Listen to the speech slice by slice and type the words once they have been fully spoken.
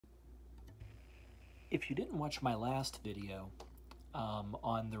If you didn't watch my last video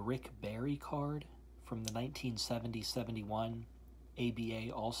on the Rick Barry card from the 1970-71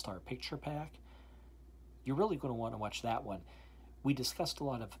 ABA All-Star Picture Pack, you're really going to want to watch that one. We discussed a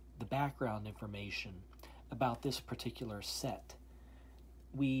lot of the background information about this particular set.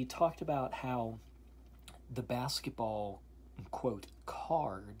 We talked about how the basketball, quote,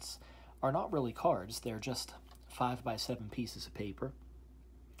 cards are not really cards. They're just 5x7 pieces of paper.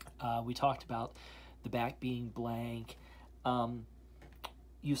 We talked about the back being blank.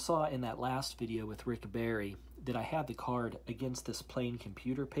 You saw in that last video with Rick Barry that I had the card against this plain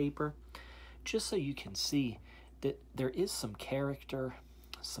computer paper, just so you can see that there is some character,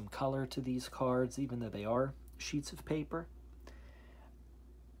 some color to these cards, even though they are sheets of paper.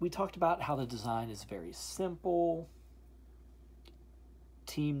 We talked about how the design is very simple.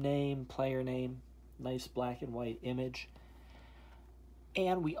 Team name, player name, nice black and white image.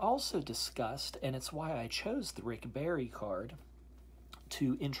 And we also discussed, and it's why I chose the Rick Barry card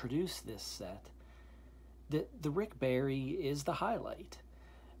to introduce this set, that the Rick Barry is the highlight.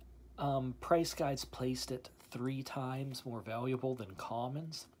 Price guides placed it 3 times more valuable than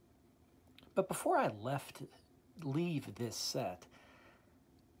commons. But before I leave this set,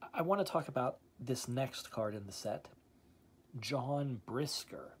 I want to talk about this next card in the set, John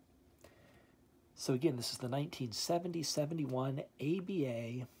Brisker. So again, this is the 1970-71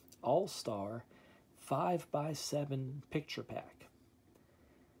 ABA All-Star 5x7 picture pack.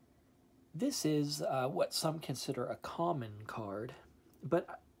 This is what some consider a common card,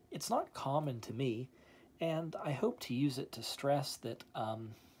 but it's not common to me, and I hope to use it to stress that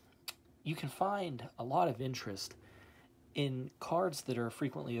you can find a lot of interest in cards that are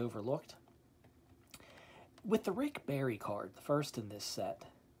frequently overlooked. With the Rick Barry card, the first in this set,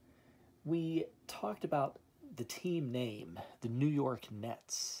 we talked about the team name, the New York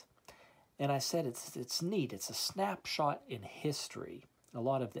Nets. And I said it's neat. It's a snapshot in history. A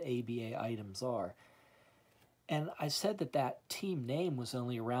lot of the ABA items are. And I said that that team name was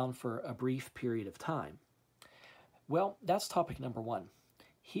only around for a brief period of time. Well, that's topic number 1.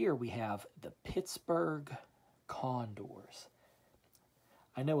 Here we have the Pittsburgh Condors.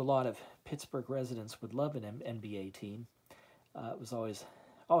 I know a lot of Pittsburgh residents would love an NBA team. It was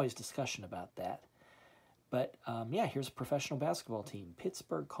always discussion about that. But yeah, here's a professional basketball team,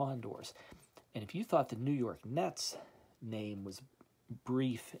 Pittsburgh Condors. And if you thought the New York Nets name was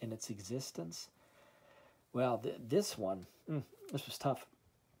brief in its existence, well, this one, this was tough.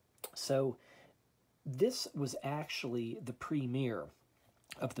 So this was actually the premiere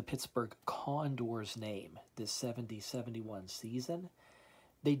of the Pittsburgh Condors name, this 70-71 season.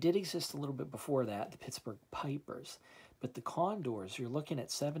 They did exist a little bit before that, the Pittsburgh Pipers. But the Condors, you're looking at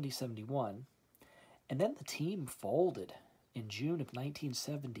 70-71, and then the team folded in June of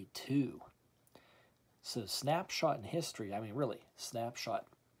 1972. So snapshot in history, I mean really, snapshot.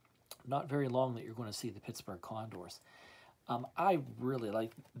 Not very long that you're going to see the Pittsburgh Condors. I really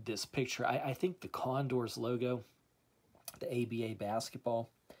like this picture. I think the Condors logo, the ABA basketball,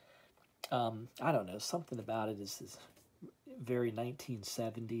 I don't know, something about it is very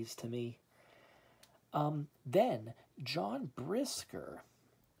 1970s to me. Then John Brisker.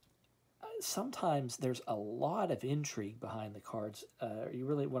 Sometimes there's a lot of intrigue behind the cards. You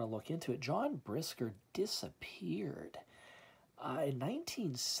really want to look into it. John Brisker disappeared in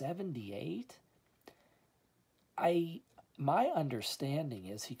 1978. My understanding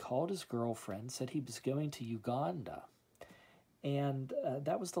is he called his girlfriend, said he was going to Uganda, and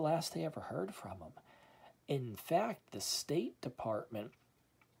that was the last they ever heard from him. In fact, the State Department,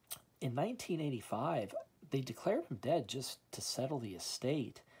 in 1985, they declared him dead just to settle the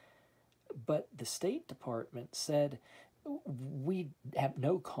estate. But the State Department said, we have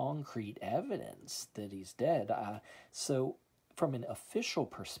no concrete evidence that he's dead. So from an official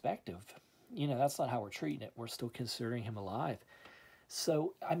perspective, you know, that's not how we're treating it. We're still considering him alive.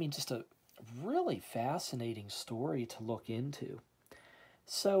 So, I mean, just a really fascinating story to look into.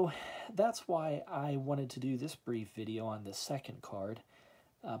 So that's why I wanted to do this brief video on the second card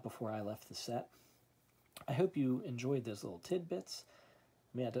before I left the set. I hope you enjoyed those little tidbits.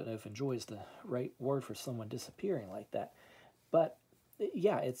 I mean, I don't know if enjoy is the right word for someone disappearing like that. But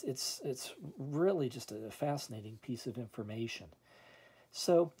yeah, it's really just a fascinating piece of information.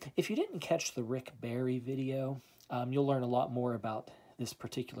 So if you didn't catch the Rick Barry video, you'll learn a lot more about this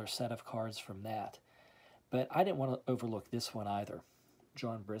particular set of cards from that. But I didn't want to overlook this one either,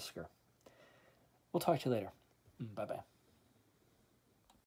 John Brisker. We'll talk to you later. Bye-bye.